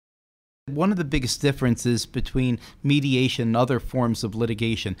One of the biggest differences between mediation and other forms of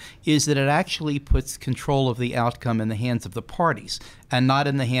litigation is that it actually puts control of the outcome in the hands of the parties and not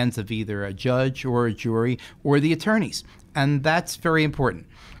in the hands of either a judge or a jury or the attorneys. And that's very important.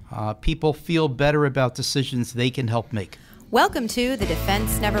 People feel better about decisions they can help make. Welcome to The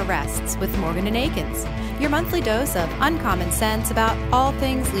Defense Never Rests with Morgan and Akins, your monthly dose of uncommon sense about all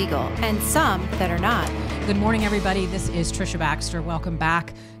things legal and some that are not. Good morning, everybody. This is Patricia Baxter. Welcome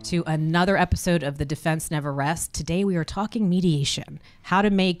back to another episode of The Defense Never Rests. Today we are talking mediation, how to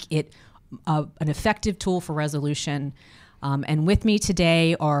make it an effective tool for resolution. And with me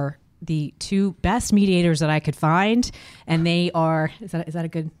today are the two best mediators that I could find, and they are, is that a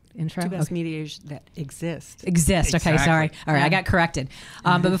good intro? Two best mediators that exist. Exist. Okay, Exactly. sorry. All right, I got corrected.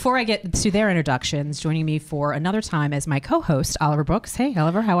 But before I get to their introductions, joining me for another time is my co-host, Oliver Brooks. Hey,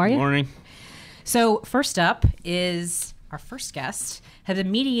 Oliver, how are you? Morning. So first up is our first guest, had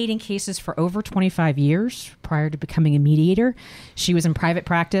been mediating cases for over 25 years prior to becoming a mediator. She was in private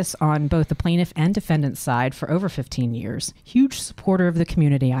practice on both the plaintiff and defendant side for over 15 years. Huge supporter of the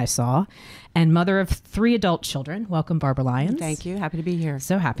community, I saw, and mother of 3 adult children. Welcome, Barbara Lyons. Thank you. Happy to be here.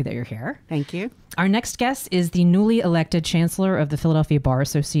 So happy that you're here. Thank you. Our next guest is the newly elected Chancellor of the Philadelphia Bar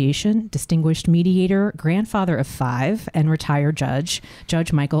Association, distinguished mediator, grandfather of 5, and retired judge,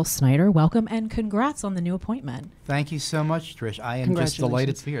 Judge Michael Snyder. Welcome and congrats on the new appointment. Thank you so much, Trish. I am just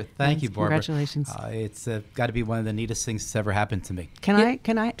delighted to be here. Thank you, Barbara. Congratulations. It's got to be one of the neatest things that's ever happened to me. Do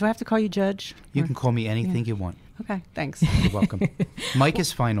I have to call you Judge? You can call me anything you want. Okay, thanks. You're welcome. Mike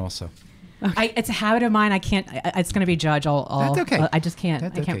is fine also. It's a habit of mine. I can't. It's going to be Judge. That's okay. I just can't.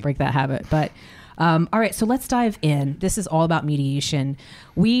 That's I can't okay. break that habit. But all right. So let's dive in. This is all about mediation.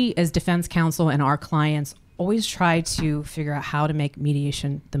 We, as defense counsel and our clients, always try to figure out how to make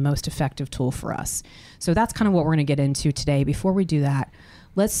mediation the most effective tool for us. So that's kind of what we're going to get into today. Before we do that,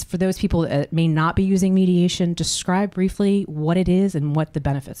 let's, for those people that may not be using mediation, describe briefly what it is and what the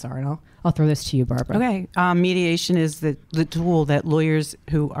benefits are. And I'll throw this to you, Barbara. Okay. Mediation is the tool that lawyers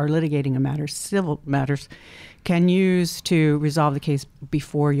who are litigating a matter, civil matters, can use to resolve the case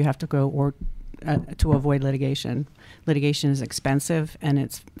before you have to go or to avoid litigation. Litigation is expensive and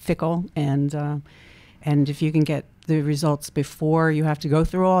it's fickle, and if you can get the results before you have to go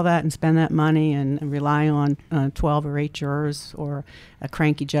through all that and spend that money and rely on 12 or 8 jurors or a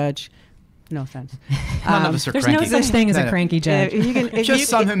cranky judge, no offense. None of us are There's cranky. no such thing as a cranky judge. Just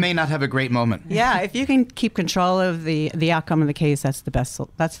some who may not have a great moment. Yeah, if you can keep control of the outcome of the case, that's the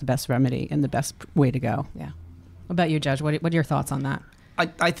best remedy and the best way to go. Yeah. What about you, Judge? What are your thoughts on that?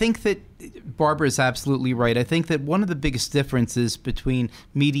 I think that Barbara is absolutely right. I think that one of the biggest differences between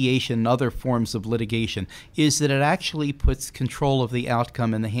mediation and other forms of litigation is that it actually puts control of the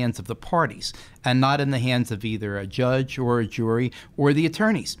outcome in the hands of the parties and not in the hands of either a judge or a jury or the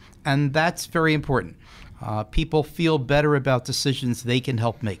attorneys. And that's very important. People feel better about decisions they can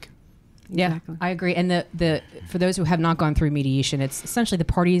help make. Yeah, Exactly. I agree. And the for those who have not gone through mediation, it's essentially the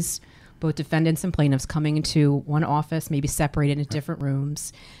parties, both defendants and plaintiffs, coming into one office, maybe separated into different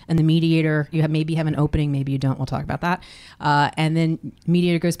rooms, and the mediator, maybe have an opening, maybe you don't. We'll talk about that. And then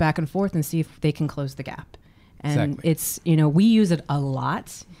mediator goes back and forth and see if they can close the gap. And Exactly. it's, we use it a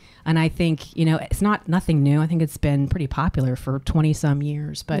lot. And I think, it's nothing new. I think it's been pretty popular for 20 some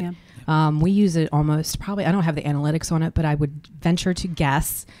years, but we use it almost probably, I don't have the analytics on it, but I would venture to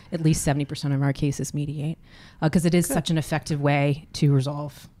guess at least 70% of our cases mediate because it is such an effective way to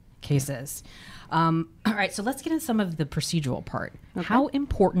resolve cases. All right, so let's get into some of the procedural part. Okay. How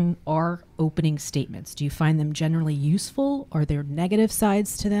important are opening statements? Do you find them generally useful? Are there negative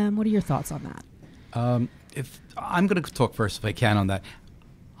sides to them? What are your thoughts on that? If I'm going to talk first, if I can, on that.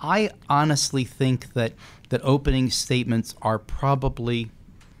 I honestly think that opening statements are probably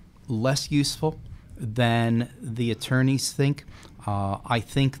less useful than the attorneys think. I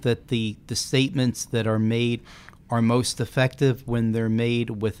think that the statements that are made are most effective when they're made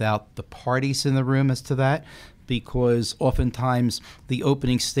without the parties in the room as to that, because oftentimes the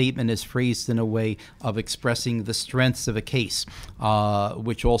opening statement is phrased in a way of expressing the strengths of a case,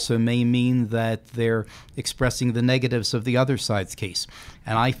 which also may mean that they're expressing the negatives of the other side's case.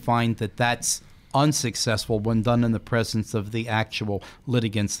 And I find that that's unsuccessful when done in the presence of the actual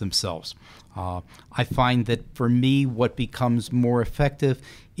litigants themselves. I find that for me, what becomes more effective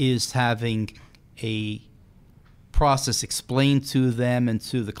is having a process explained to them and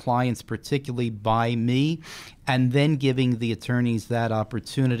to the clients, particularly by me, and then giving the attorneys that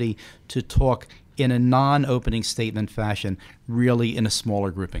opportunity to talk in a non-opening statement fashion, really in a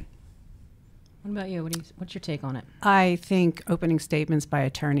smaller grouping. What about you? What's your take on it? I think opening statements by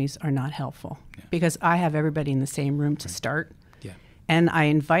attorneys are not helpful because I have everybody in the same room to start. Yeah. And I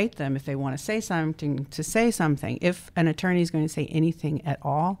invite them, if they want to say something, to say something. If an attorney is going to say anything at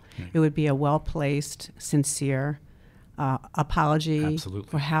all, it would be a well-placed, sincere apology Absolutely.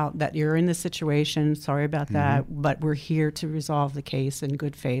 for how that you're in this situation. Sorry about that, but we're here to resolve the case in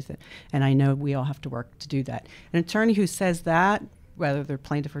good faith. And I know we all have to work to do that. An attorney who says that, whether they're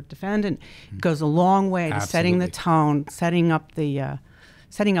plaintiff or defendant, goes a long way to setting the tone, setting up the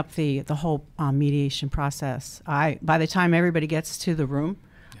whole mediation process. By the time everybody gets to the room,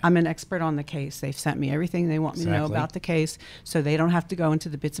 I'm an expert on the case. They've sent me everything they want me to know about the case, so they don't have to go into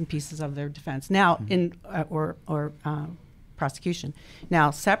the bits and pieces of their defense. Now, or prosecution. Now,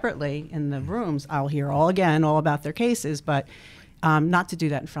 separately in the rooms, I'll hear all about their cases, but not to do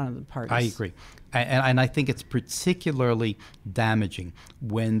that in front of the parties. I agree. And I think it's particularly damaging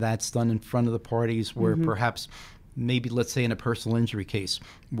when that's done in front of the parties where perhaps maybe, let's say, in a personal injury case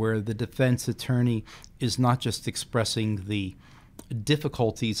where the defense attorney is not just expressing the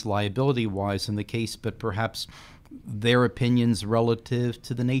difficulties liability-wise in the case, but perhaps their opinions relative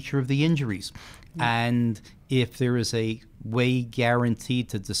to the nature of the injuries. And if there is a way guaranteed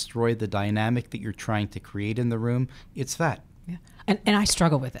to destroy the dynamic that you're trying to create in the room, it's that. Yeah. And I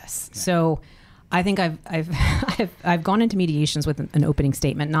struggle with this. Yeah. So I think I've gone into mediations with an opening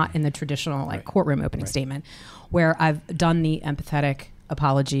statement, not in the traditional courtroom opening statement, where I've done the empathetic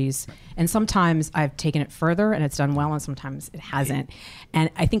apologies, and sometimes I've taken it further and it's done well, and sometimes it hasn't. And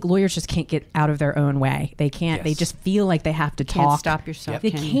I think lawyers just can't get out of their own way. They can't. They just feel like they have to talk. Can't stop yourself.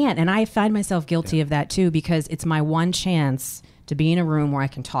 They can't, and I find myself guilty of that too, because it's my one chance to be in a room where I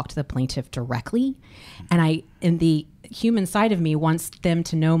can talk to the plaintiff directly, and the human side of me wants them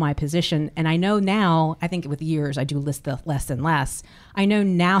to know my position. And I know now, I think with years, I do list the less and less. I know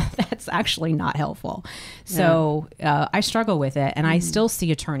now that's actually not helpful. So I struggle with it. And I still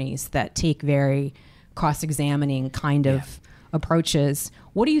see attorneys that take very cross-examining kind of approaches.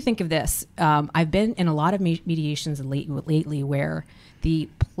 What do you think of this? I've been in a lot of mediations lately where the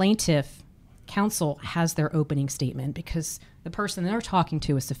plaintiff counsel has their opening statement because the person they're talking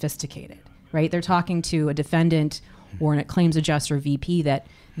to is sophisticated, right? They're talking to a defendant or a claims adjuster VP that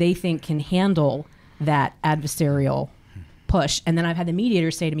they think can handle that adversarial push. And then I've had the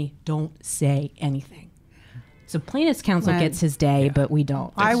mediator say to me, don't say anything. So plaintiff's counsel gets his day, but we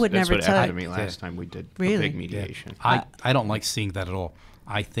don't. I would that's never what tell happened to me last time we did a big mediation. I don't like seeing that at all.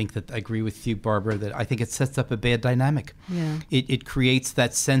 I think that I agree with you, Barbara, that I think it sets up a bad dynamic. Yeah. It creates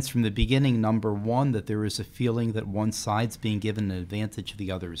that sense from the beginning, number one, that there is a feeling that one side's being given an advantage,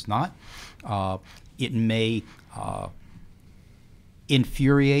 the other is not. It may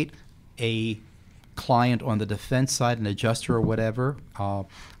infuriate a client on the defense side, an adjuster or whatever.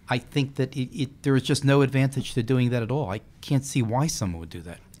 I think that there is just no advantage to doing that at all. I can't see why someone would do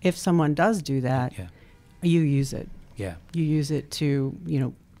that. If someone does do that, you use it. Yeah. You use it to,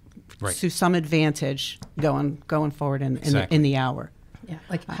 to some advantage going forward in the hour. Yeah.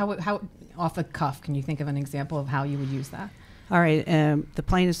 Like how off the cuff, can you think of an example of how you would use that? All right. The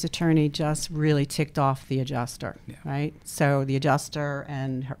plaintiff's attorney just really ticked off the adjuster, right? So the adjuster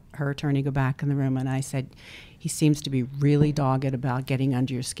and her attorney go back in the room, and I said, he seems to be really dogged about getting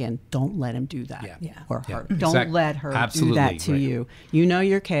under your skin. Don't let him do that. Or her. Don't let her do that to you. You know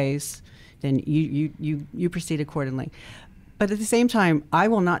your case, then you proceed accordingly. But at the same time, I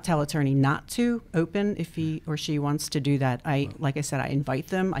will not tell attorney not to open if he or she wants to do that. Like I said, I invite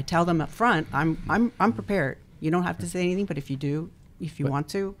them. I tell them up front, I'm prepared. You don't have to say anything, but if you want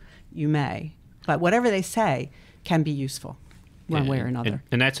to, you may. But whatever they say can be useful one way or another.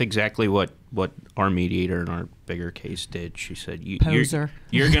 And that's exactly what our mediator in our bigger case did. She said,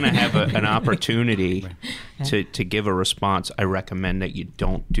 you're going to have an opportunity to give a response. I recommend that you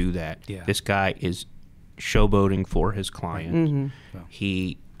don't do that. Yeah. This guy is showboating for his client. Mm-hmm.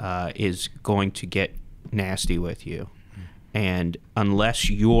 He is going to get nasty with you. And unless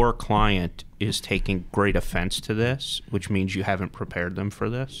your client is taking great offense to this, which means you haven't prepared them for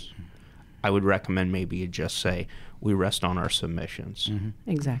this, I would recommend maybe you just say, we rest on our submissions.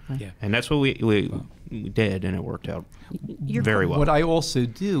 Mm-hmm. Exactly. Yeah. And that's what we did, and it worked out very well. What I also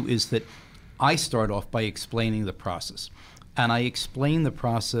do is that I start off by explaining the process. And I explain the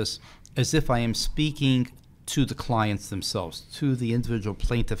process as if I am speaking to the clients themselves, to the individual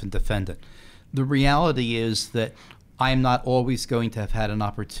plaintiff and defendant. The reality is that I am not always going to have had an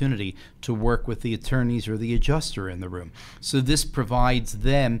opportunity to work with the attorneys or the adjuster in the room. So this provides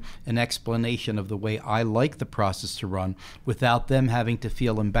them an explanation of the way I like the process to run without them having to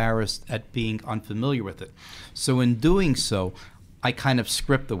feel embarrassed at being unfamiliar with it. So in doing so, I kind of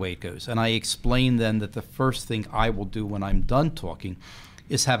script the way it goes. And I explain then that the first thing I will do when I'm done talking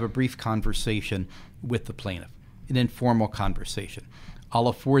is have a brief conversation with the plaintiff, an informal conversation. I'll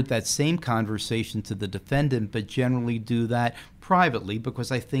afford that same conversation to the defendant, but generally do that privately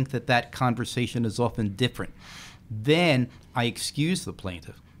because I think that that conversation is often different. Then I excuse the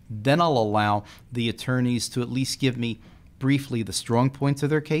plaintiff. Then I'll allow the attorneys to at least give me briefly the strong points of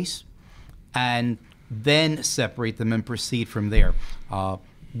their case and then separate them and proceed from there.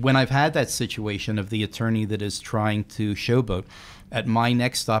 When I've had that situation of the attorney that is trying to showboat, at my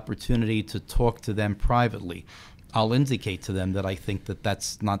next opportunity to talk to them privately, I'll indicate to them that I think that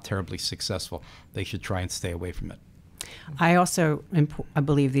that's not terribly successful. They should try and stay away from it. I also I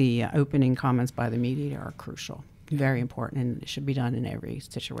believe the opening comments by the mediator are crucial, very important, and it should be done in every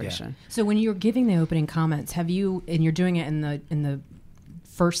situation. Yeah. So when you're giving the opening comments, and you're doing it in the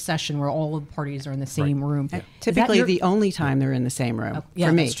first session where all the parties are in the same room. Yeah. Typically, the only time they're in the same room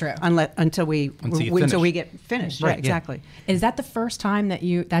for me, that's true. Until we get finished. Right, exactly. Is that the first time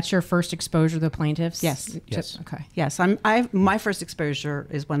that's your first exposure to the plaintiffs? Yes. Yes. Okay. Yes. My first exposure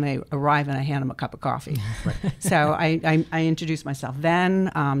is when they arrive and I hand them a cup of coffee. Right. So I introduce myself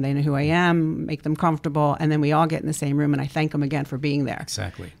then. They know who I am, make them comfortable, and then we all get in the same room and I thank them again for being there.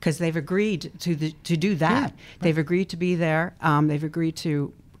 Exactly. Because they've agreed to do that. Yeah, right. They've agreed to be there. They've agreed to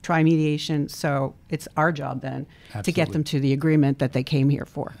try mediation, so it's our job then to get them to the agreement that they came there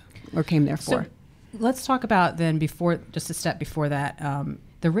for. So let's talk about then just a step before that,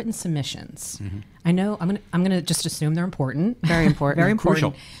 the written submissions. Mm-hmm. I know I'm gonna just assume they're important. Very important. Very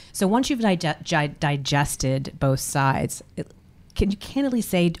important. Crucial. So once you've digested both sides, can you candidly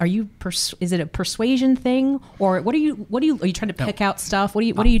say, is it a persuasion thing, or are you trying to pick out stuff? What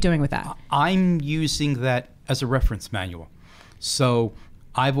are you doing with that? I'm using that as a reference manual. So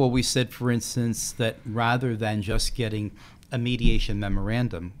I've always said, for instance, that rather than just getting a mediation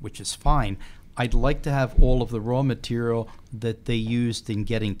memorandum, which is fine, I'd like to have all of the raw material that they used in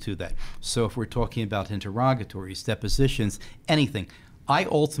getting to that. So if we're talking about interrogatories, depositions, anything, I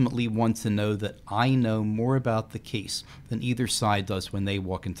ultimately want to know that I know more about the case than either side does when they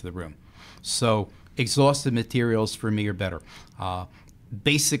walk into the room. So exhaustive materials for me are better.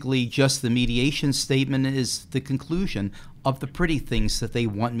 Basically, just the mediation statement is the conclusion of the pretty things that they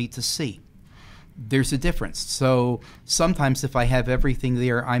want me to see. There's a difference. So sometimes if I have everything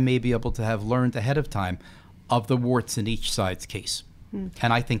there, I may be able to have learned ahead of time of the warts in each side's case.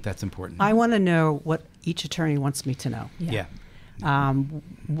 And I think that's important. I want to know what each attorney wants me to know. Yeah.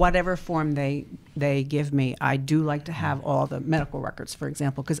 Whatever form they give me, I do like to have all the medical records, for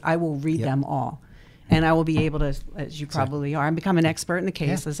example, because I will read them all. And I will be able to, as you probably are, become an expert in the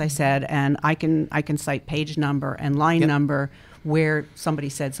case, as I said, and I can cite page number and line number where somebody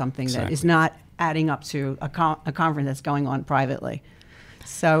said something that is not adding up to a conference that's going on privately.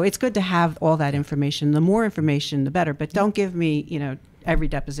 So it's good to have all that information. The more information, the better. But don't give me, every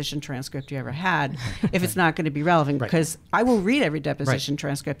deposition transcript you ever had if it's not going to be relevant, because I will read every deposition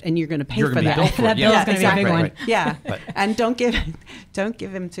transcript and you're going to pay for that. That bill is going to be a big one. Yeah, and don't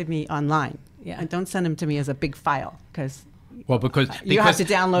give them to me online. Yeah, and don't send them to me as a big file because you have to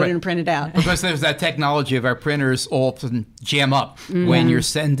download it and print it out. Because there's that technology of our printers often jam up when you're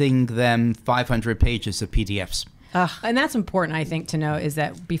sending them 500 pages of PDFs. And that's important, I think, to know is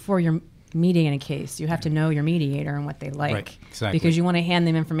that before you're meeting in a case, you have to know your mediator and what they like. Right, exactly. Because you want to hand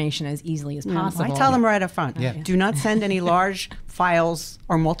them information as easily as possible. I tell them right up front, do not send any large files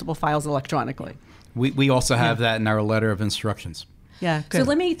or multiple files electronically. We also have that in our letter of instructions. Yeah, good. So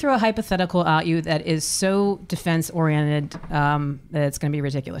let me throw a hypothetical at you that is so defense-oriented that it's going to be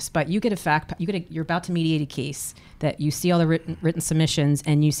ridiculous. But you get you're about to mediate a case that you see all the written submissions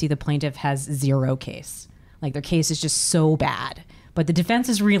and you see the plaintiff has zero case. Like their case is just so bad, but the defense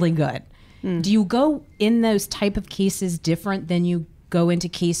is really good. Do you go in those type of cases different than you go into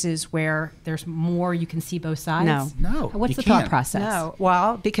cases where there's more, you can see both sides? No. What's the thought process? No.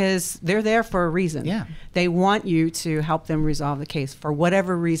 Well, because they're there for a reason. Yeah. They want you to help them resolve the case for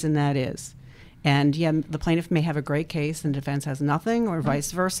whatever reason that is. And the plaintiff may have a great case and defense has nothing, or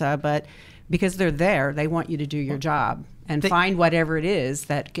vice versa, but because they're there, they want you to do your job and find whatever it is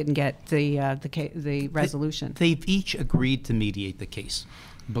that can get the resolution. They've each agreed to mediate the case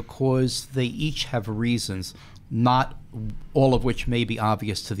because they each have reasons, not all of which may be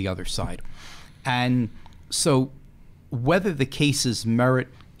obvious to the other side. And so whether the case's merit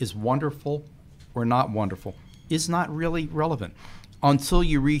is wonderful or not wonderful is not really relevant until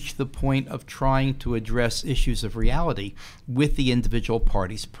you reach the point of trying to address issues of reality with the individual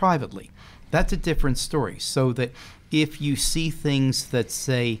parties privately. That's a different story. So that if you see things that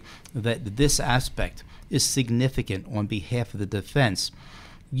say that this aspect is significant on behalf of the defense,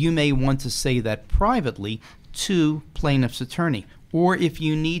 you may want to say that privately to plaintiff's attorney. Or if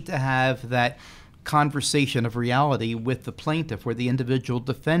you need to have that conversation of reality with the plaintiff or the individual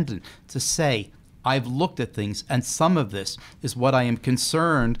defendant to say, I've looked at things, and some of this is what I am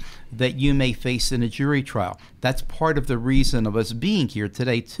concerned that you may face in a jury trial. That's part of the reason of us being here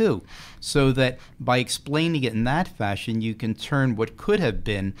today, too, so that by explaining it in that fashion, you can turn what could have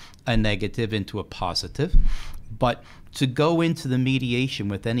been a negative into a positive. But to go into the mediation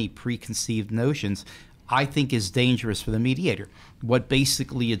with any preconceived notions, I think is dangerous for the mediator. What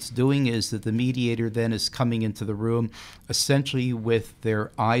basically it's doing is that the mediator then is coming into the room essentially with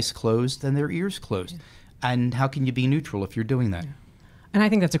their eyes closed and their ears closed. Yeah. And how can you be neutral if you're doing that? Yeah. And I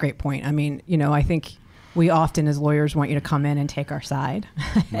think that's a great point. I mean, I think we often as lawyers want you to come in and take our side.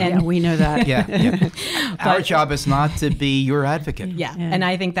 And we know that. Yeah. Our job is not to be your advocate. Yeah. And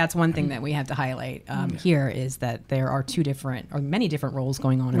I think that's one thing that we have to highlight here is that there are many different roles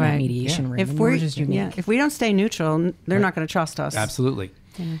going on in that mediation room. If we're just unique. If we don't stay neutral, they're not going to trust us. Absolutely.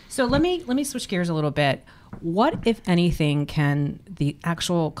 Yeah. So let me switch gears a little bit. What, if anything, can the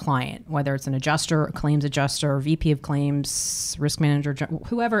actual client, whether it's an adjuster, a claims adjuster, VP of claims, risk manager,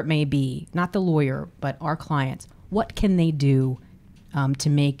 whoever it may be, not the lawyer, but our clients, what can they do to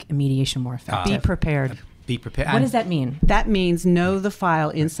make a mediation more effective? Be prepared. Be prepared. What does that mean? That means know the file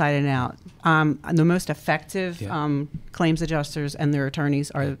inside and out. The most effective claims adjusters and their attorneys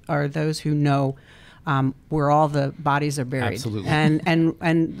are those who know where all the bodies are buried. Absolutely.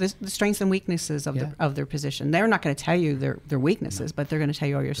 And the strengths and weaknesses of their position. They're not going to tell you their weaknesses, but they're going to tell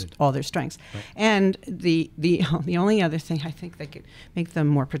you all their strengths. Right. And the only other thing I think that could make them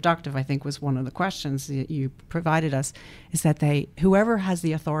more productive, I think was one of the questions that you provided us, is that whoever has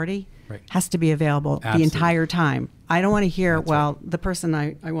the authority has to be available the entire time. I don't want to hear, the person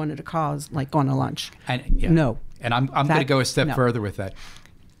I wanted to call is like going to lunch. No. And I'm going to go a step further with that.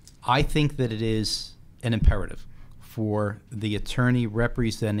 I think that it is an imperative for the attorney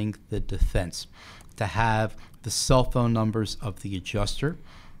representing the defense to have the cell phone numbers of the adjuster,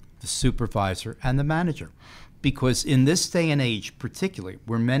 the supervisor, and the manager. Because in this day and age, particularly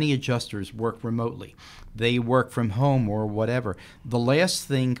where many adjusters work remotely, they work from home or whatever, the last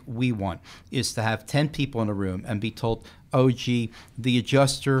thing we want is to have 10 people in a room and be told, oh, gee, the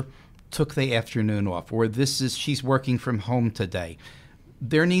adjuster took the afternoon off, or she's working from home today.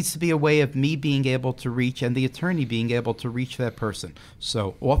 There needs to be a way of me being able to reach and the attorney being able to reach that person.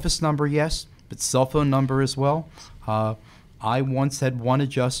 So office number, yes, but cell phone number as well. I once had one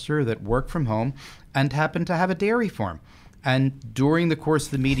adjuster that worked from home and happened to have a dairy farm. And during the course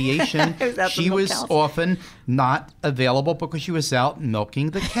of the mediation, she was often not available because she was out milking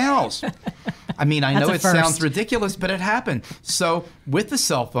the cows. I mean, I know it sounds ridiculous, but it happened. So with the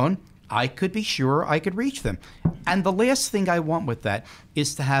cell phone, I could be sure I could reach them. And the last thing I want with that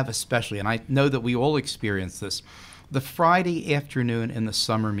is to have, especially, and I know that we all experience this, the Friday afternoon in the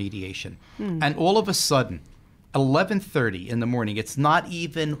summer mediation. And all of a sudden, 11:30 in the morning, it's not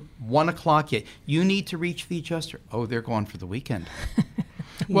even 1 o'clock yet. You need to reach the adjuster. Oh, they're gone for the weekend.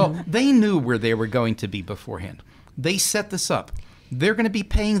 Well, they knew where they were going to be beforehand. They set this up. They're going to be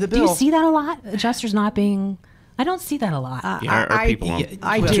paying the bill. Do you see that a lot? Adjusters not being... I don't see that a lot. I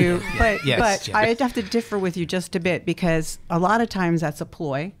do, but I'd have to differ with you just a bit because a lot of times that's a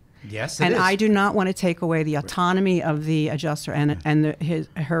ploy. Yes, and I do not want to take away the autonomy of the adjuster and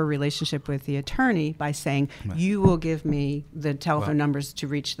her relationship with the attorney by saying you will give me the telephone numbers to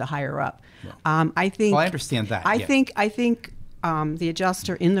reach the higher up. I think. Well, I understand that. I think the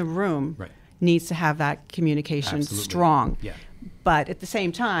adjuster in the room needs to have that communication strong. Yeah. But at the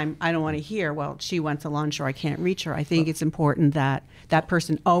same time, I don't want to hear, well, she went to lunch or I can't reach her. I think it's important that that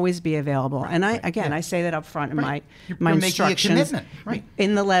person always be available. And I say that up front in my instructions.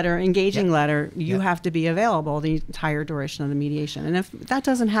 In the letter, engaging letter, you have to be available the entire duration of the mediation. And if that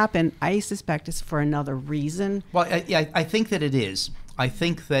doesn't happen, I suspect it's for another reason. Well, I think that it is. I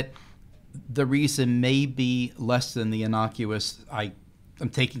think that the reason may be less than the innocuous, I'm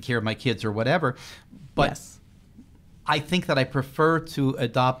taking care of my kids or whatever. But I think that I prefer to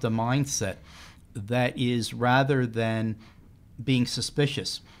adopt a mindset that is, rather than being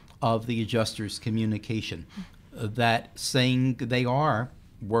suspicious of the adjuster's communication, that saying they are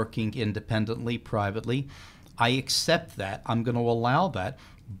working independently, privately, I accept that. I'm going to allow that.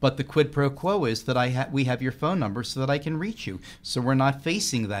 But the quid pro quo is that we have your phone number so that I can reach you. So we're not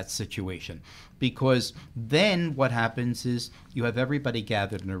facing that situation. Because then what happens is you have everybody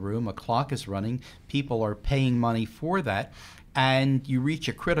gathered in a room, a clock is running, people are paying money for that, and you reach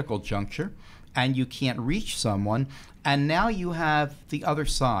a critical juncture, and you can't reach someone, and now you have the other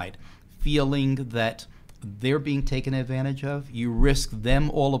side feeling that they're being taken advantage of. You risk them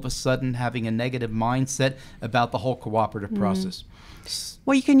all of a sudden having a negative mindset about the whole cooperative process.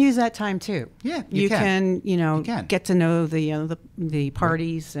 Well, you can use that time too. Yeah, you can get to know the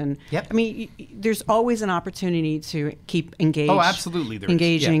parties, right. and yep. I mean, there's always an opportunity to keep engaged. Oh, absolutely, there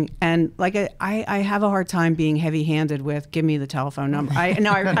engaging, is. Yeah. And like I have a hard time being heavy-handed with give me the telephone number.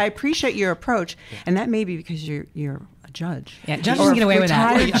 I appreciate your approach, and that may be because you're a judge. Yeah, judges can get away with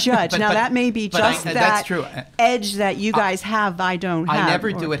that. Retired judge. Now that may be just that's true. edge that you guys have. I don't have. I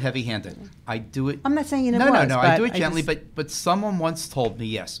never do it heavy-handed. I do it. I'm not saying it no, was. No. I do it gently, but someone once told me,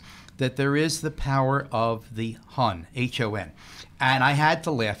 yes, that there is the power of the HUN, H-O-N, and I had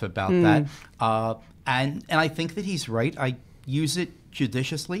to laugh about that. And I think that he's right. I use it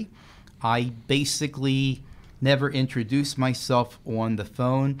judiciously. I basically never introduce myself on the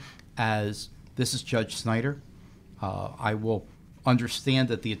phone as this is Judge Snyder. I will understand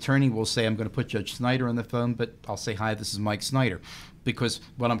that the attorney will say I'm going to put Judge Snyder on the phone, but I'll say, hi, this is Mike Snyder. Because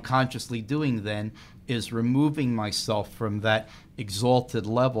what I'm consciously doing then is removing myself from that exalted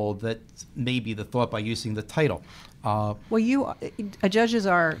level that may be the thought by using the title. Well, judges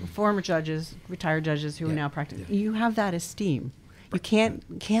are former judges, retired judges who are now practicing. Yeah. You have that esteem. You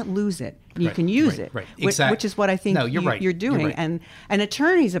can't lose it. You can use it, exactly. Which is what I think you're doing. You're right. And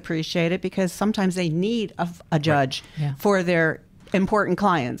attorneys appreciate it because sometimes they need a judge for their important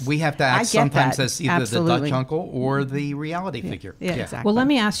clients. We have to act sometimes as either Absolutely. the Dutch uncle or the reality figure. Yeah, exactly. Well, let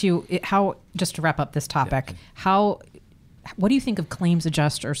me ask you, just to wrap up this topic, what do you think of claims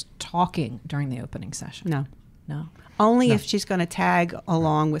adjusters talking during the opening session? No. No. If she's going to tag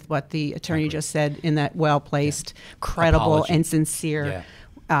along with what the attorney just said in that well-placed, credible, apology. And sincere,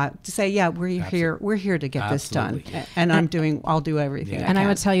 to say, we're here to get this done, and I'll do everything. And I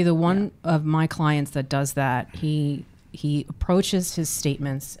would tell you, the one of my clients that does that, he approaches his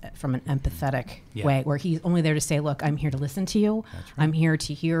statements from an empathetic way, where he's only there to say, look, I'm here to listen to you. Right. I'm here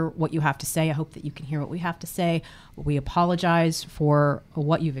to hear what you have to say. I hope that you can hear what we have to say. We apologize for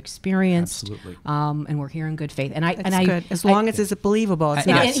what you've experienced. Absolutely. And we're here in good faith. And That's good. As long as it's believable. It's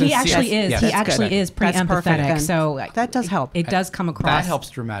not. He actually is. He actually is pretty empathetic. So that does help. It does come across. That helps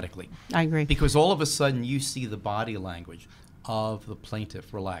dramatically. I agree. Because all of a sudden you see the body language of the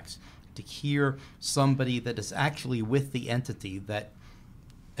plaintiff relax. To hear somebody that is actually with the entity that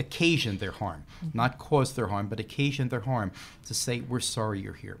occasioned their harm, not caused their harm, but occasioned their harm, to say, we're sorry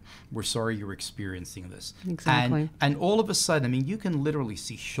you're here. We're sorry you're experiencing this. Exactly. And all of a sudden, I mean, you can literally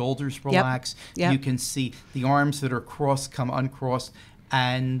see shoulders relax. Yep. You can see the arms that are crossed come uncrossed.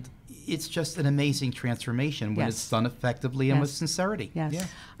 And it's just an amazing transformation when it's done effectively and with sincerity. Yes. Yeah.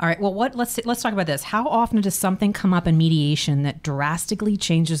 All right. Well, let's talk about this. How often does something come up in mediation that drastically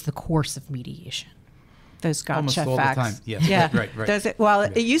changes the course of mediation? Those gotcha Almost all facts. the time. Yes. Right. Does it? Well,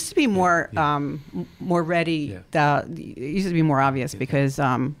 it used to be more more ready. Yeah. It used to be more obvious because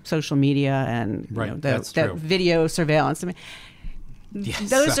social media and the video surveillance. I mean, yes.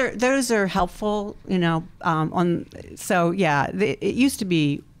 those are helpful. It used to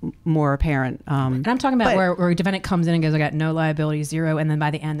be more apparent. And I'm talking about where a defendant comes in and goes, I got no liability, zero, and then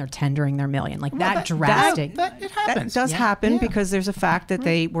by the end they're tendering their million. Like that drastic. It happens. That does happen because there's a fact that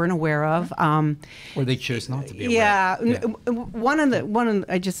they weren't aware of. Or they chose not to be aware of.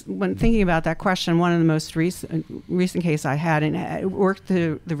 When thinking about that question, one of the most recent case I had, and it worked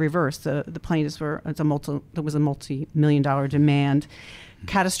the reverse. The plaintiffs there was a multi-million-dollar demand,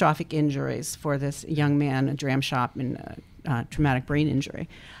 catastrophic injuries for this young man, a dram shop and traumatic brain injury.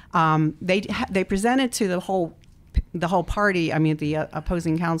 They presented to the whole party. I mean, the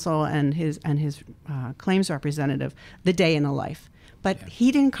opposing counsel and his claims representative, the day in the life. But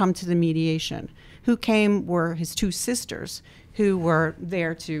he didn't come to the mediation. Who came were his two sisters, who were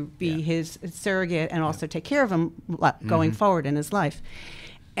there to be his surrogate and also take care of him going forward in his life.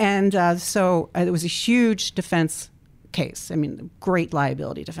 And so it was a huge defense case. I mean, great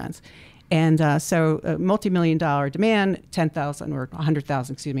liability defense. And so a multi-million-dollar demand, $10,000 or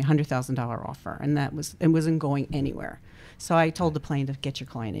 $100,000 offer, and it wasn't going anywhere. So I told the plaintiff, get your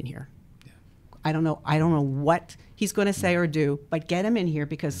client in here. Yeah. I don't know what he's going to say or do, but get him in here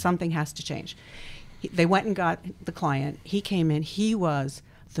because something has to change. They went and got the client. He came in. He was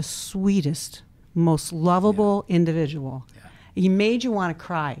the sweetest, most lovable individual. Yeah. He made you want to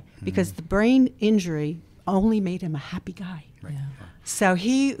cry because the brain injury only made him a happy guy. Right. Yeah. So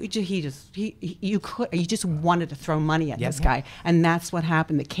you just wanted to throw money at this guy, and that's what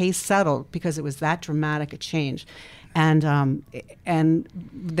happened. The case settled because it was that dramatic a change, and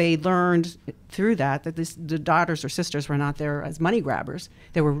they learned through that the daughters or sisters were not there as money grabbers.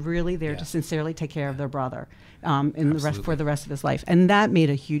 They were really there to sincerely take care of their brother for the rest of his life, and that made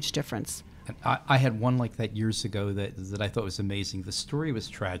a huge difference. I had one like that years ago that I thought was amazing. The story was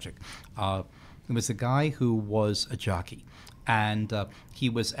tragic. It was a guy who was a jockey, and he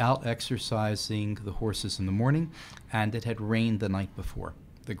was out exercising the horses in the morning, and it had rained the night before.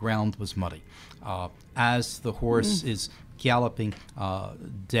 The ground was muddy. As the horse is galloping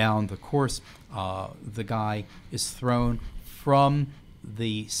down the course, the guy is thrown from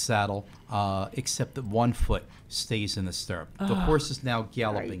the saddle, except that one foot stays in the stirrup. The horse is now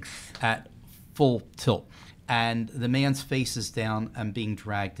galloping at full tilt, and the man's face is down and being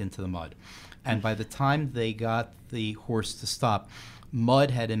dragged into the mud. And by the time they got the horse to stop, mud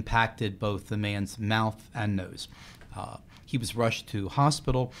had impacted both the man's mouth and nose. He was rushed to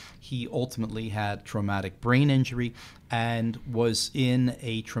hospital. He ultimately had traumatic brain injury and was in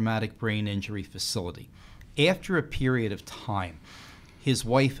a traumatic brain injury facility. After a period of time, his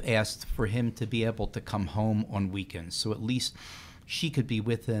wife asked for him to be able to come home on weekends, so at least she could be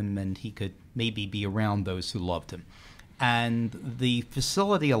with him and he could maybe be around those who loved him. And the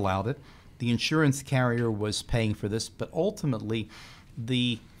facility allowed it. The insurance carrier was paying for this, but ultimately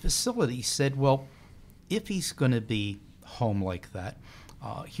the facility said, well, if he's going to be home like that,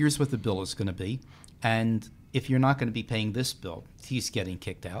 here's what the bill is going to be. And if you're not going to be paying this bill, he's getting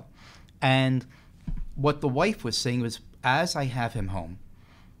kicked out. And what the wife was saying was, as I have him home,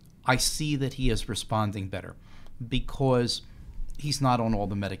 I see that he is responding better because he's not on all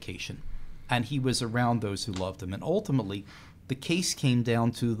the medication. And he was around those who loved him. And ultimately, the case came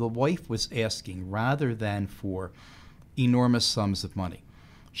down to the wife was asking, rather than for enormous sums of money,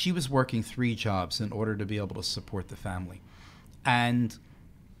 she was working 3 jobs in order to be able to support the family. And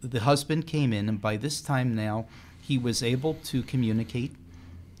the husband came in, and by this time now, he was able to communicate.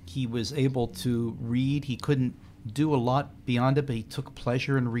 He was able to read. He couldn't do a lot beyond it, but he took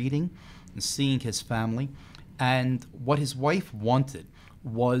pleasure in reading and seeing his family. And what his wife wanted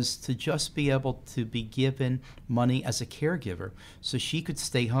was to just be able to be given money as a caregiver so she could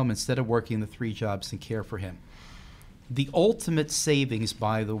stay home instead of working the 3 jobs and care for him. The ultimate savings,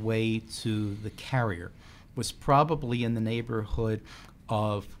 by the way, to the carrier was probably in the neighborhood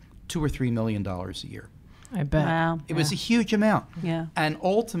of $2 or $3 million a year. I bet. Wow. It was a huge amount. Yeah. And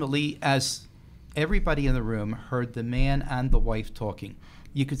ultimately, as everybody in the room heard the man and the wife talking,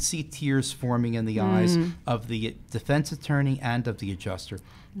 you could see tears forming in the eyes of the defense attorney and of the adjuster.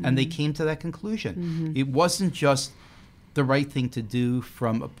 And they came to that conclusion. It wasn't just the right thing to do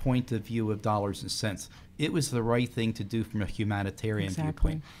from a point of view of dollars and cents. It was the right thing to do from a humanitarian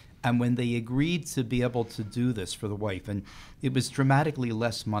viewpoint. And when they agreed to be able to do this for the wife, and it was dramatically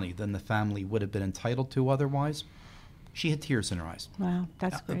less money than the family would have been entitled to otherwise, she had tears in her eyes. Wow,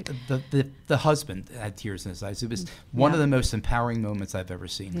 that's great. The husband had tears in his eyes. It was one of the most empowering moments I've ever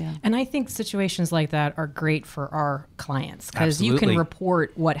seen. Yeah. And I think situations like that are great for our clients because you can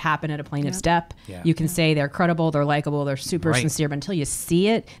report what happened at a plaintiff's dep. Yeah. You can say they're credible, they're likable, they're super sincere, but until you see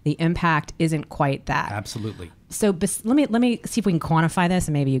it, the impact isn't quite that. Absolutely. So let me see if we can quantify this,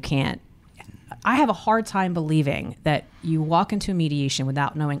 and maybe you can't. I have a hard time believing that you walk into a mediation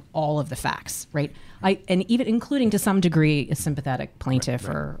without knowing all of the facts, right? And even including to some degree a sympathetic plaintiff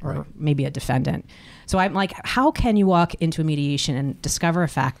or maybe a defendant. So I'm like, how can you walk into a mediation and discover a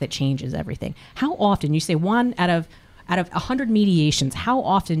fact that changes everything? How often, you say 1 out of 100 mediations, how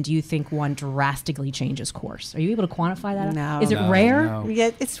often do you think one drastically changes course? Are you able to quantify that? No. Is it rare? No.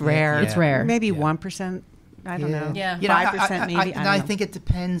 Yeah, it's rare. It's rare. Maybe 1%. I don't know. Yeah. 5% maybe. I think it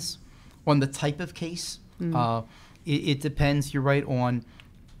depends on the type of case. It depends, you're right, on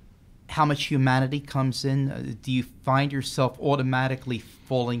how much humanity comes in. Do you find yourself automatically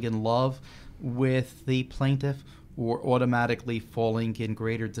falling in love with the plaintiff or automatically falling in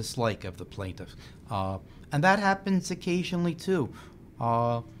greater dislike of the plaintiff? And that happens occasionally too.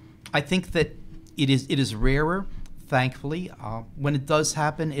 I think that it is rarer, thankfully. When it does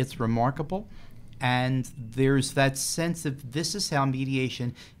happen, it's remarkable. And there's that sense of this is how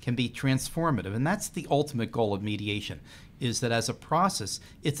mediation can be transformative. And that's the ultimate goal of mediation, is that as a process,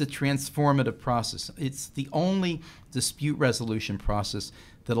 it's a transformative process. It's the only dispute resolution process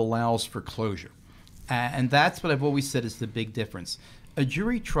that allows for closure. And that's what I've always said is the big difference. A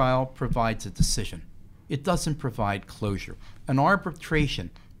jury trial provides a decision. It doesn't provide closure. An arbitration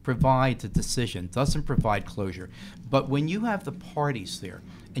provides a decision, doesn't provide closure. But when you have the parties there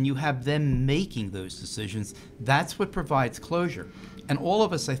and you have them making those decisions, that's what provides closure. And all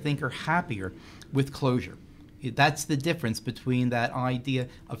of us, I think, are happier with closure. That's the difference between that idea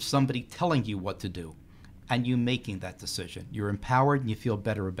of somebody telling you what to do and you making that decision. You're empowered and you feel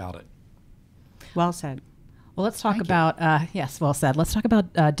better about it. Well said. Well, let's talk about, yes, well said. Let's talk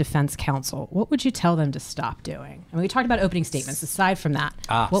about defense counsel. What would you tell them to stop doing? I mean, we talked about opening statements. Aside from that,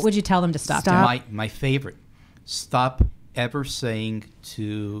 what would you tell them to stop doing? My favorite, stop ever saying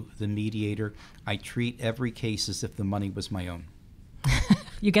to the mediator, I treat every case as if the money was my own.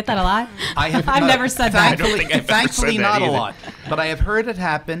 You get that a lot? I've never said that. Thankfully, not a lot. But I have heard it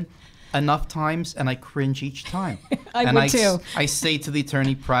happen enough times, and I cringe each time. I would too. I say to the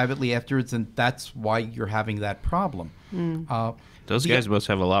attorney privately afterwards, and that's why you're having that problem. Those guys must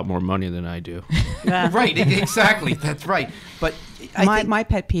have a lot more money than I do. Right, exactly. That's right. But my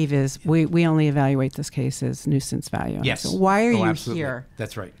pet peeve is we only evaluate this case as nuisance value. Yes. So why are you absolutely. here?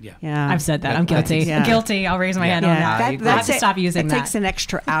 That's right. Yeah. I've said that. I'm guilty. I'm guilty. I'll raise my hand on that. I have to stop using that. It takes an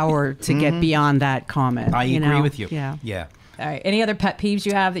extra hour to get beyond that comment. I agree with you. Yeah. All right. Any other pet peeves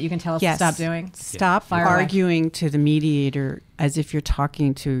you have that you can tell us to stop doing? Stop arguing to the mediator as if you're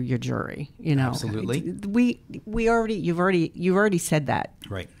talking to your jury. Absolutely. You've already said that.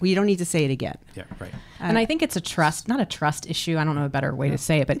 Right. You don't need to say it again. Yeah. Right. And I think it's not a trust issue. I don't know a better way to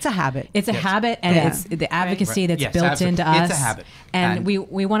say it, but it's a habit. It's a habit, and it's the advocacy that's built into us. It's a habit. And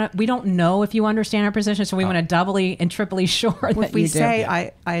we don't know if you understand our position, so we want to doubly and triply sure that if we you say do.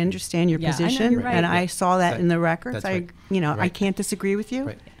 I understand your position, I know, you're right. and I saw that in the records. That's right. I can't disagree with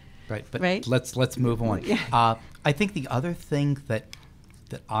you. Right. But let's move on. I think the other thing that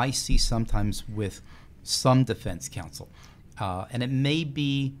I see sometimes with some defense counsel, and it may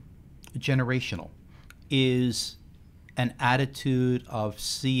be generational, is an attitude of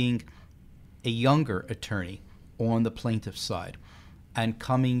seeing a younger attorney on the plaintiff's side and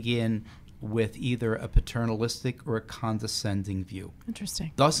coming in with either a paternalistic or a condescending view.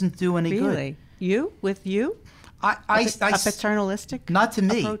 Interesting. Doesn't do any good. Really? You? With you? A paternalistic not to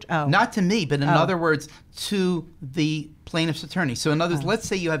me, approach? Oh. Not to me, but in other words, to the plaintiff's attorney. So in other words, let's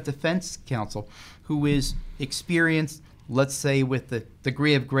say you have defense counsel who is experienced, let's say with the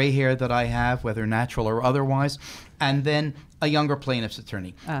degree of gray hair that I have, whether natural or otherwise, and then a younger plaintiff's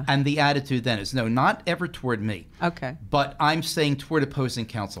attorney. And the attitude then is, no, not ever toward me. Okay. But I'm saying toward opposing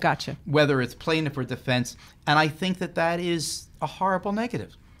counsel. Gotcha. Whether it's plaintiff or defense. And I think that is a horrible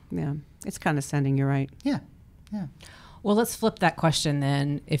negative. Yeah. It's condescending, you're right. Yeah. Well, let's flip that question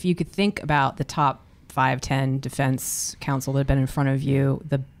then. If you could think about the top 5, 10 defense counsel that have been in front of you,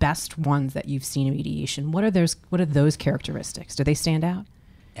 the best ones that you've seen in mediation, what are those characteristics? Do they stand out?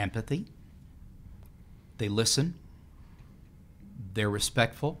 Empathy. They listen. They're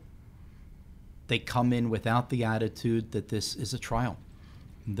respectful. They come in without the attitude that this is a trial.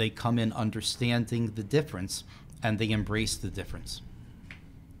 They come in understanding the difference, and they embrace the difference.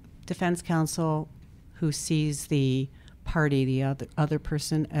 Defense counsel who sees the party, the other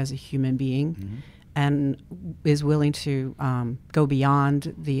person, as a human being, and is willing to go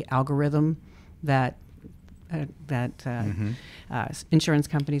beyond the algorithm that insurance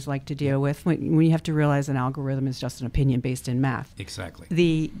companies like to deal with. When you have to realize an algorithm is just an opinion based in math. Exactly.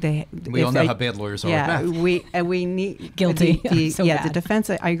 We all know how bad lawyers are with math. We need guilty. The defense.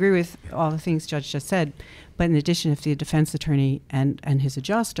 I agree with all the things Judge just said, but in addition, if the defense attorney and his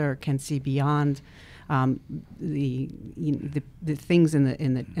adjuster can see beyond the things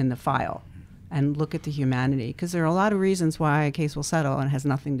in the file and look at the humanity, because there are a lot of reasons why a case will settle and it has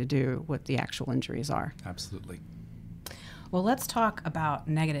nothing to do with what the actual injuries are. Absolutely. Well, let's talk about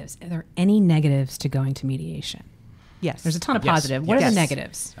negatives. Are there any negatives to going to mediation? Yes. There's a ton of positive. What are the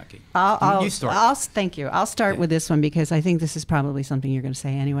negatives? Okay. You start. Thank you. I'll start with this one because I think this is probably something you're going to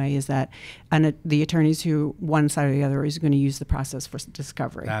say anyway, is that the attorneys who one side or the other is going to use the process for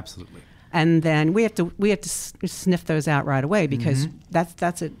discovery. Absolutely. And then we have to sniff those out right away because that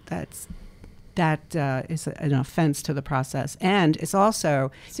is an offense to the process, and it's also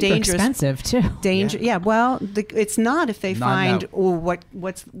super dangerous. Expensive too. Yeah. Well, it's not if they find what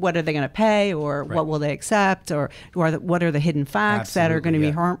are they going to pay, or what will they accept, or what are the hidden facts that are going to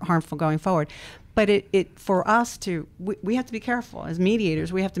be harmful going forward. But it for us to we have to be careful as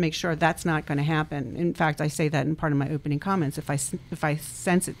mediators. We have to make sure that's not going to happen. In fact, I say that in part of my opening comments. If I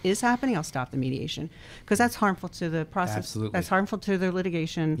sense it is happening, I'll stop the mediation because that's harmful to the process. Absolutely. That's harmful to their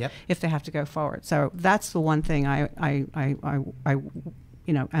litigation if they have to go forward. So that's the one thing I'm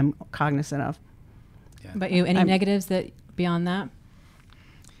cognizant of. Yeah. But any negatives that beyond that?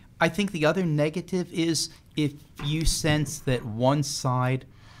 I think the other negative is if you sense that one side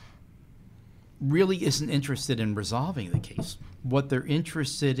really isn't interested in resolving the case. What they're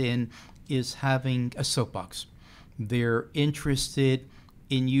interested in is having a soapbox. They're interested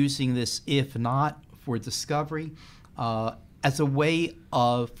in using this, if not for discovery, as a way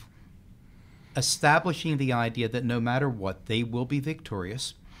of establishing the idea that no matter what, they will be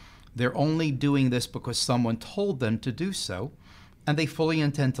victorious, They're only doing this because someone told them to do so, and they fully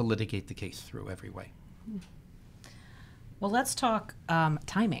intend to litigate the case through every way. Well, let's talk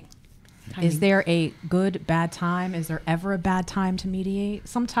timing. Is there a good, bad time? Is there ever a bad time to mediate?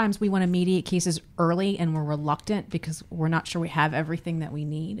 Sometimes we want to mediate cases early and we're reluctant because we're not sure we have everything that we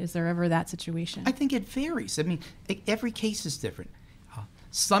need. Is there ever that situation? I think it varies. I mean, every case is different.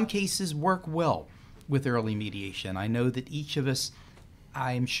 Some cases work well with early mediation. I know that each of us,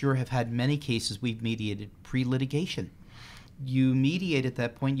 I'm sure, have had many cases we've mediated pre-litigation. You mediate at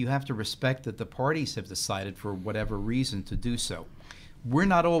that point, you have to respect that the parties have decided for whatever reason to do so. We're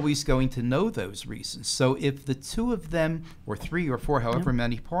not always going to know those reasons. So if the two of them, or three or four, however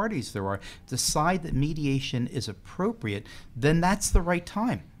many parties there are, decide that mediation is appropriate, then that's the right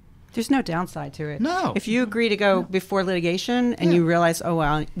time. There's no downside to it. No. If you agree to go before litigation and you realize, oh,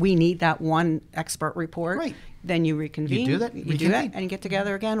 well, we need that one expert report, then you reconvene. You do that. You do that and you get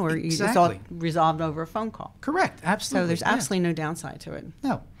together again, or it's all resolved over a phone call. Correct. Absolutely. So there's absolutely no downside to it.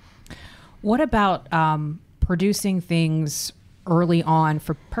 No. What about producing things early on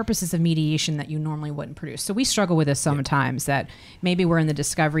for purposes of mediation that you normally wouldn't produce? So we struggle with this sometimes, that maybe we're in the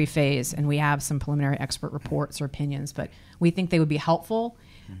discovery phase and we have some preliminary expert reports or opinions, but we think they would be helpful,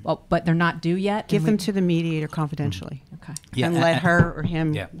 but they're not due yet. Give them to the mediator confidentially. Okay. Yeah, and let her or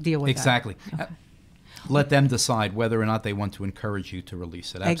him deal with exactly. that. Exactly. Let them decide whether or not they want to encourage you to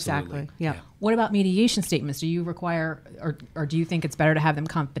release it. Absolutely. Exactly. Yeah. What about mediation statements? Do you require, or do you think it's better to have them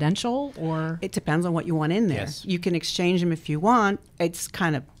confidential, or? It depends on what you want in there. Yes. You can exchange them if you want. It's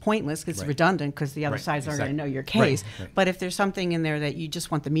kind of pointless because it's redundant because the other side's not going to know your case. Right. But if there's something in there that you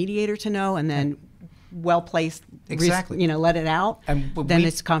just want the mediator to know and then well-placed, let it out, then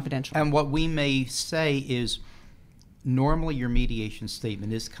it's confidential. And what we may say is normally your mediation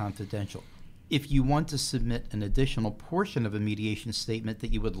statement is confidential. If you want to submit an additional portion of a mediation statement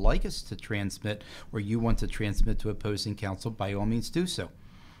that you would like us to transmit, or you want to transmit to opposing counsel, by all means do so.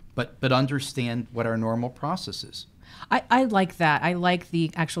 But understand what our normal process is. I like that. I like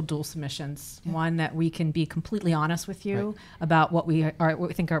the actual dual submissions. One that we can be completely honest with you about what we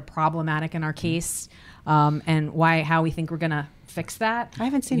think are problematic in our case, and how we think we're going to fix that. I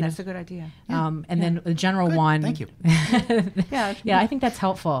haven't seen that. That's a good idea. And then the general one. Thank you. Yeah, I think that's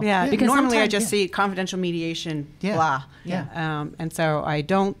helpful. Yeah, because normally I just see confidential mediation, blah. And so I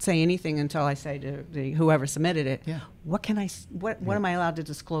don't say anything until I say to whoever submitted it, what am I allowed to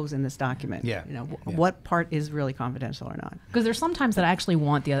disclose in this document? What part is really confidential or not? Because there's sometimes that I actually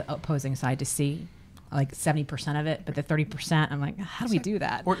want the opposing side to see like 70% of it, but the 30%, I'm like, how do we do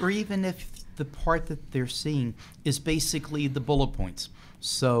that? Or even if the part that they're seeing is basically the bullet points.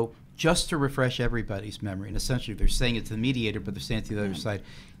 So just to refresh everybody's memory, and essentially they're saying it to the mediator, but they're saying it to the other side,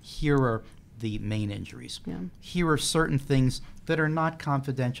 here are the main injuries. Here are certain things that are not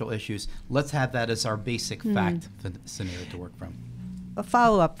confidential issues. Let's have that as our basic fact scenario to work from. A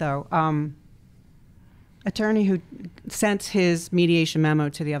follow-up, though. Attorney who sent his mediation memo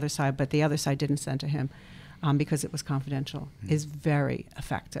to the other side, but the other side didn't send to him because it was confidential, is very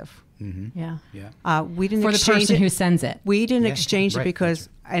effective. We didn't for the exchange person it. who sends it. We didn't exchange it because,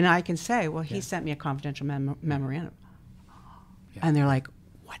 and I can say, well, he sent me a confidential memorandum, and they're like,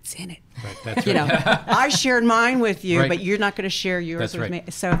 "What's in it?" That's right. I shared mine with you, but you're not going to share yours with me.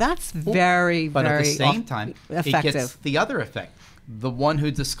 So that's very, but very at the same time, effective. It gets the other effect. The one who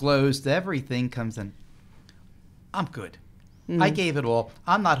disclosed everything comes in, I'm good. I gave it all.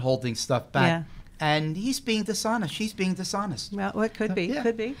 I'm not holding stuff back. And he's being dishonest. She's being dishonest. Well, it could be.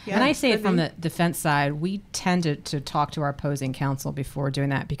 Could be. Yeah, and I say it from the defense side, we tend to talk to our opposing counsel before doing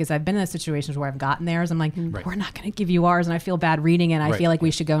that, because I've been in situations where I've gotten theirs. I'm like, we're not going to give you ours, and I feel bad reading it. And I feel like we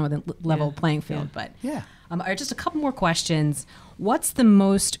should go with a level playing field. But just a couple more questions. What's the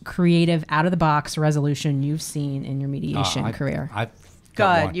most creative, out-of-the-box resolution you've seen in your mediation career?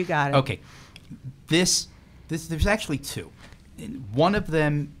 Good, you got it. Okay. There's actually two. One of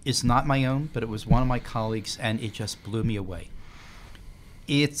them is not my own, but it was one of my colleagues, and it just blew me away.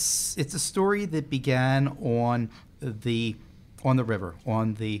 It's a story that began on the river,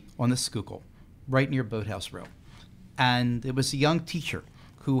 on the Schuylkill, right near Boathouse Row. And it was a young teacher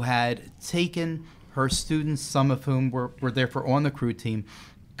who had taken her students, some of whom were therefore on the crew team,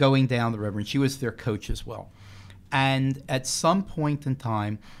 going down the river, and she was their coach as well. And at some point in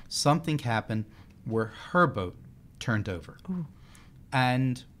time, something happened where her boat turned over. Ooh.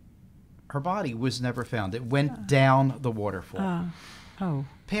 And her body was never found. It went down the waterfall.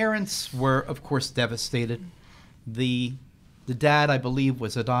 Parents were, of course, devastated. The dad, I believe,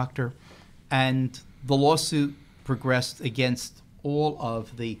 was a doctor, and the lawsuit progressed against all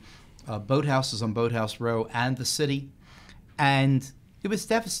of the boathouses on Boathouse Row and the city, and It was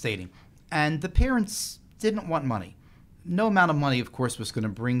devastating. And the parents didn't want money. No amount of money, of course, was going to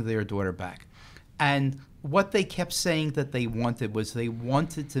bring their daughter back. And what they kept saying that they wanted was they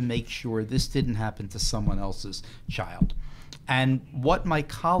wanted to make sure this didn't happen to someone else's child. And what my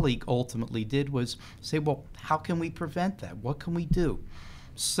colleague ultimately did was say, well, how can we prevent that? What can we do?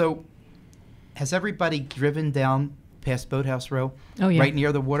 So has everybody driven down past Boathouse Row? Oh, yeah. Right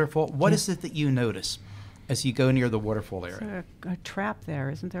near the waterfall? What is it that you notice as you go near the waterfall area? A trap there,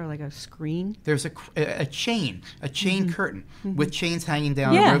 isn't there? Like a screen? There's a chain curtain with chains hanging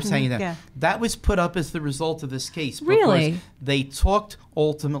down, Yeah. and ropes hanging down. Yeah. That was put up as the result of this case. Really? Because they talked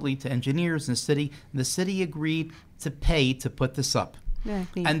ultimately to engineers in the city, and the city agreed to pay to put this up. Yeah,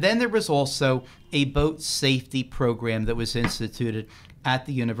 neat. And then there was also a boat safety program that was instituted at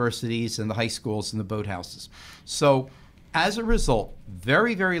the universities and the high schools and the boathouses. So as a result,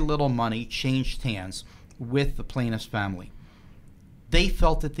 very, very little money changed hands with the plaintiff's family. They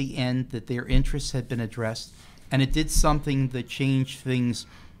felt at the end that their interests had been addressed, and it did something that changed things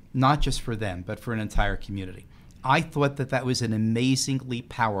not just for them, but for an entire community. I thought that that was an amazingly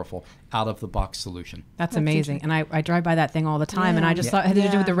powerful out-of-the-box solution. That's amazing. And I drive by that thing all the time, and I just thought it had to do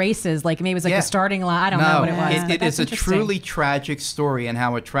Yeah. with the races. Like maybe it was like the starting line. I don't know what it was. but It that's is a interesting. truly tragic story, and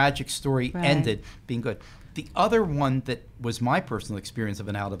how a tragic story Right. ended being good. The other one that was my personal experience of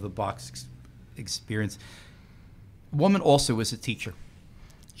an out-of-the-box experience, a woman also was a teacher.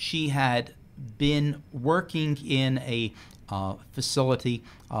 She had been working in a facility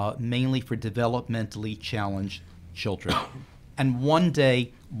mainly for developmentally challenged children. And one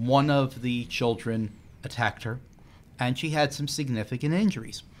day, one of the children attacked her, and she had some significant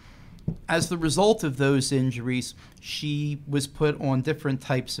injuries. As the result of those injuries, she was put on different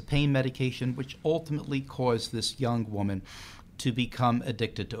types of pain medication, which ultimately caused this young woman to become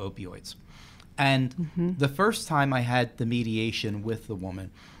addicted to opioids. And the first time I had the mediation with the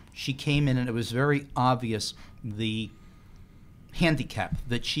woman, she came in and it was very obvious the handicap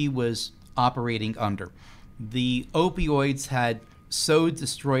that she was operating under. The opioids had so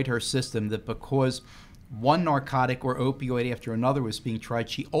destroyed her system that because one narcotic or opioid after another was being tried,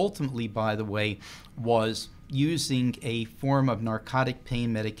 she ultimately, by the way, was using a form of narcotic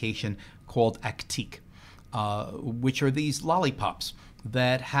pain medication called Actique, which are these lollipops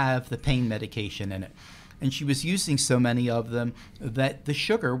that have the pain medication in it. And she was using so many of them that the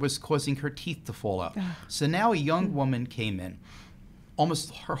sugar was causing her teeth to fall out. So now a young woman came in.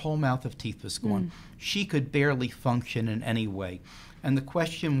 Almost her whole mouth of teeth was gone. She could barely function in any way. And the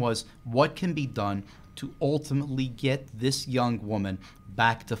question was, what can be done to ultimately get this young woman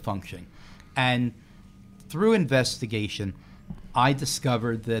back to functioning? And through investigation, I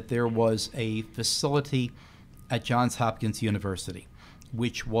discovered that there was a facility at Johns Hopkins University,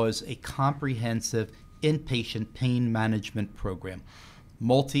 which was a comprehensive inpatient pain management program,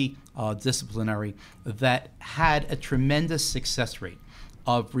 multidisciplinary, that had a tremendous success rate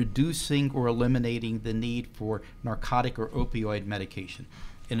of reducing or eliminating the need for narcotic or opioid medication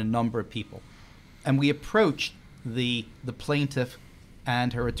in a number of people. And we approached the plaintiff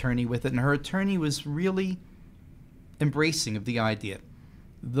and her attorney with it, and her attorney was really embracing of the idea.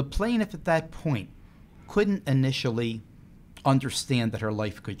 The plaintiff at that point couldn't initially understand that her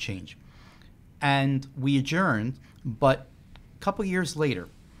life could change. And we adjourned, but a couple years later,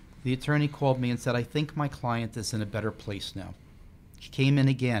 the attorney called me and said, I think my client is in a better place now. She came in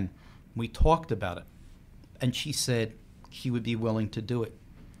again. We talked about it. And she said she would be willing to do it.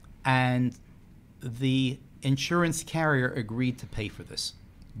 And the insurance carrier agreed to pay for this.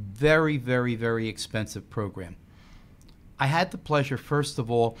 Very, very, very expensive program. I had the pleasure, first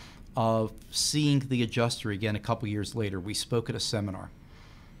of all, of seeing the adjuster again a couple years later. We spoke at a seminar.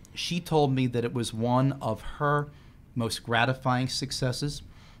 She told me that it was one of her most gratifying successes,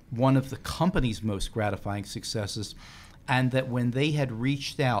 one of the company's most gratifying successes, and that when they had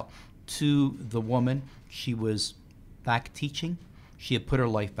reached out to the woman, she was back teaching. She had put her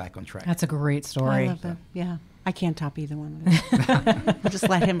life back on track. That's a great story. I love that. Yeah. I can't top either one of them. I'll just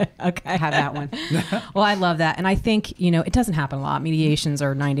let him have that one. Well, I love that. And I think, it doesn't happen a lot. Mediations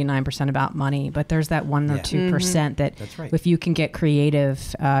are 99% about money, but there's that 1 or 2% that That's right. if you can get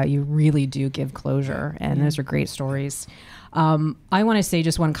creative, you really do give closure. And those are great stories. I want to say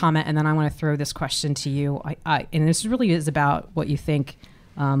just one comment, and then I want to throw this question to you. And this really is about what you think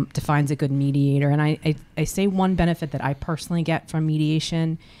defines a good mediator. And I say one benefit that I personally get from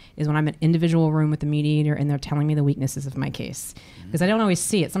mediation is when I'm in an individual room with the mediator and they're telling me the weaknesses of my case. Because I don't always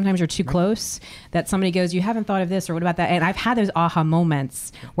see it. Sometimes you're too close that somebody goes, you haven't thought of this, or what about that? And I've had those aha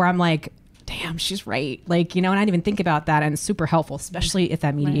moments where I'm like, damn, she's right. And I didn't even think about that. And it's super helpful, especially if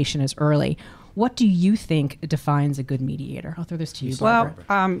that mediation is early. What do you think defines a good mediator? I'll throw this to you, Barbara.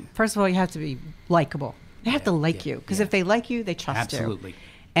 Well, first of all, you have to be likable. They have to like you, because if they like you, they trust you. Absolutely.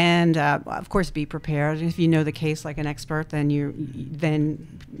 And of course, be prepared. If you know the case like an expert,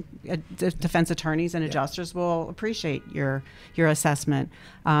 then defense attorneys and adjusters will appreciate your assessment.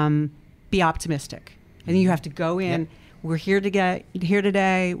 Be optimistic, and you have to go in. We're here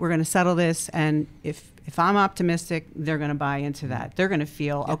today. We're going to settle this, and if I'm optimistic, they're going to buy into that. They're going to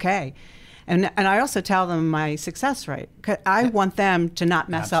feel okay. And I also tell them my success rate. I want them to not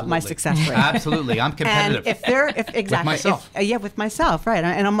mess up my success rate. Absolutely, I'm competitive. And exactly with myself. With myself, right?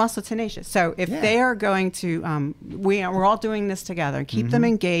 And I'm also tenacious. So if they are going to, we're all doing this together. Keep them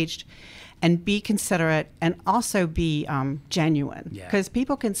engaged, and be considerate, and also be genuine, because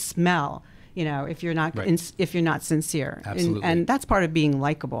people can smell. If you're not if you're not sincere, and that's part of being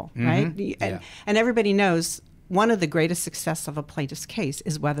likable, right? And everybody knows. One of the greatest success of a plaintiff's case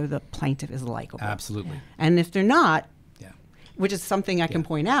is whether the plaintiff is likable. Absolutely. And if they're not, which is something I can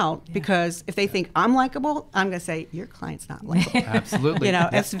point out, because if they think I'm likable, I'm going to say, your client's not likable. Absolutely.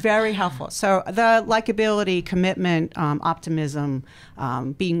 It's very helpful. So the likability, commitment, optimism,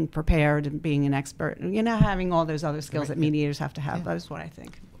 being prepared and being an expert, having all those other skills that mediators have to have. That's what I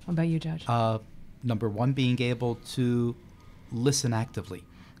think. What about you, Judge? Number one, being able to listen actively,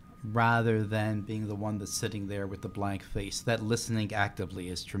 rather than being the one that's sitting there with the blank face. That listening actively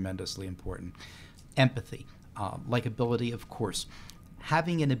is tremendously important. Empathy, likability, of course.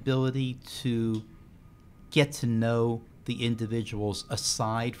 Having an ability to get to know the individuals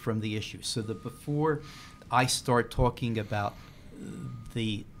aside from the issue, so that before I start talking about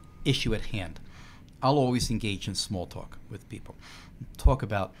the issue at hand, I'll always engage in small talk with people. Talk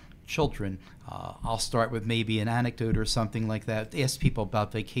about children. I'll start with maybe an anecdote or something like that. Ask people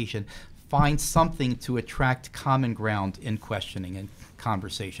about vacation. Find something to attract common ground in questioning and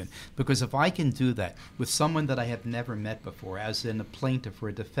conversation. Because if I can do that with someone that I have never met before, as in a plaintiff or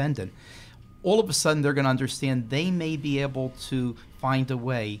a defendant, all of a sudden they're going to understand they may be able to find a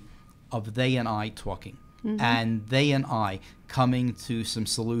way of they and I talking. And they and I coming to some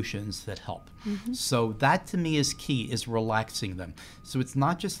solutions that help. So that to me is key, is relaxing them. So it's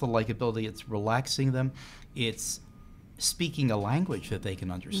not just the likability, it's relaxing them. It's speaking a language that they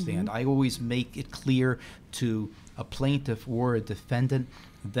can understand. I always make it clear to a plaintiff or a defendant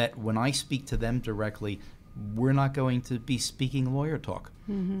that when I speak to them directly, we're not going to be speaking lawyer talk.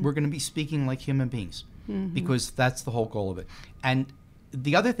 We're going to be speaking like human beings, because that's the whole goal of it. And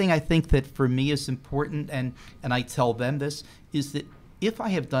the other thing I think that for me is important, and I tell them this, is that if I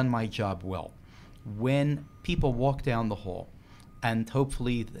have done my job well, when people walk down the hall, and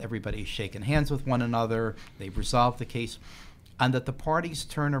hopefully everybody's shaken hands with one another, they've resolved the case, and that the parties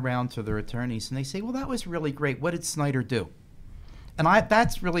turn around to their attorneys and they say, well, that was really great. What did Snyder do? And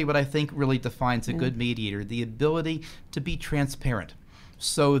that's really what I think really defines a good mediator, the ability to be transparent,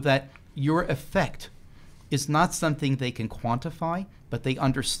 so that your effect is not something they can quantify, but they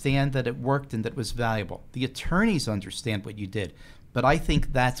understand that it worked and that it was valuable. The attorneys understand what you did, but I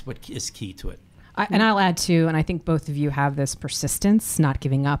think that's what is key to it. And I'll add too, and I think both of you have this persistence, not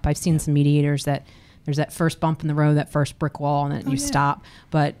giving up. I've seen some mediators that there's that first bump in the road, that first brick wall, and then you stop.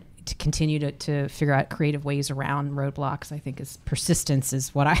 But to continue to figure out creative ways around roadblocks, I think is persistence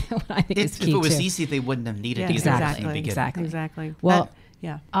is what I think is key. If it was too. easy, they wouldn't have needed it. Exactly. Well,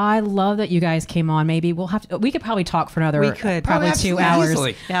 I love that you guys came on. Maybe we could probably talk for another probably 2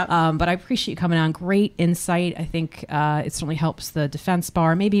 hours. But I appreciate you coming on. Great insight. I think it certainly helps the defense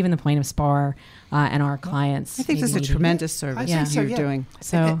bar, maybe even the plaintiff's bar, and our clients. I think this is a tremendous service you're doing.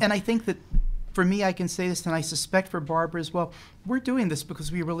 So, and I think that for me, I can say this, and I suspect for Barbara as well, we're doing this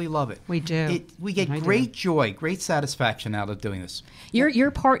because we really love it. We do. We get great joy, great satisfaction out of doing this.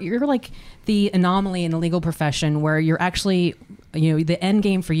 You're like the anomaly in the legal profession, where you're actually, the end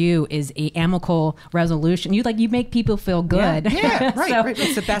game for you is a amicable resolution. You make people feel good. Yeah, right, right.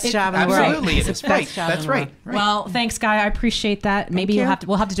 It's the best job in the world. Absolutely, it is. Right. That's right. Well, thanks, Guy. I appreciate that. Maybe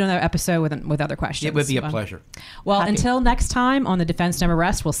we'll have to do another episode with other questions. It would be a pleasure. Well, until next time on The Defense Never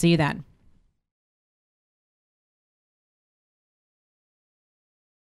Rests, we'll see you then.